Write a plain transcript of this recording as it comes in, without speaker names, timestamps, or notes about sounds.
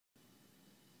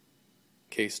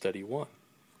Case Study 1.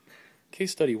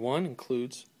 Case Study 1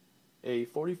 includes a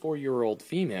 44-year-old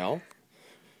female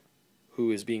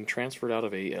who is being transferred out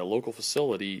of a local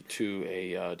facility to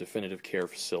a definitive care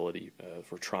facility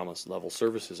for trauma level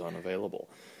services unavailable.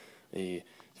 The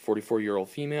 44-year-old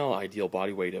female, ideal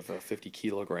body weight of 50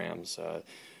 kilograms.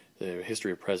 The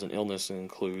history of present illness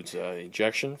includes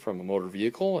ejection from a motor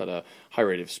vehicle at a high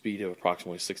rate of speed of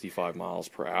approximately 65 miles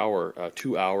per hour,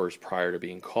 2 hours prior to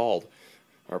being called,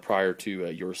 or prior to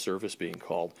your service being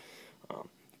called.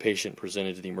 Patient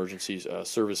presented to the emergency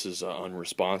services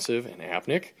unresponsive and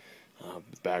apneic.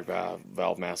 Bag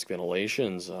valve mask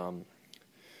ventilations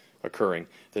occurring.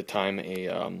 The time a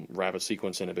rapid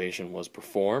sequence intubation was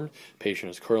performed,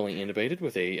 patient is currently intubated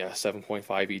with a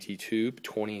 7.5 ET tube,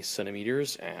 20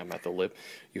 centimeters at the lip.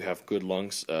 You have good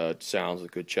lungs sounds, a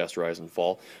good chest rise and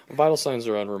fall. Vital signs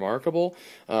are unremarkable.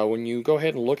 When you go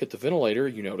ahead and look at the ventilator,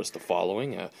 you notice the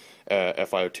following: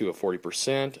 FiO2 of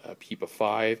 40%, a PEEP of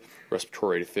 5,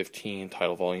 respiratory rate of 15,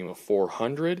 tidal volume of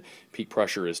 400, peak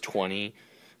pressure is 20.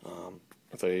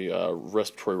 With a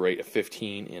respiratory rate of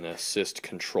 15 in assist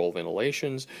control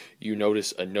ventilations. You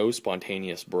notice no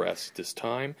spontaneous breaths this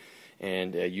time,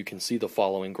 and you can see the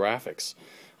following graphics.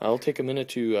 I'll take a minute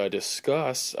to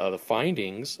discuss the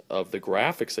findings of the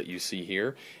graphics that you see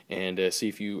here and see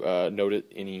if you noted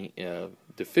any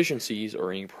deficiencies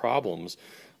or any problems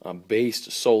based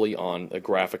solely on a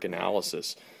graphic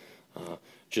analysis.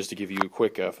 Just to give you a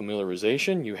quick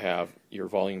familiarization, you have your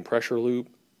volume pressure loop,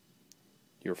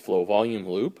 your flow volume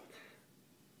loop,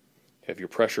 you have your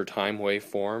pressure time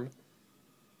waveform,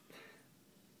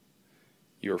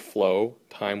 your flow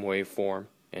time waveform,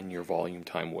 and your volume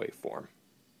time waveform.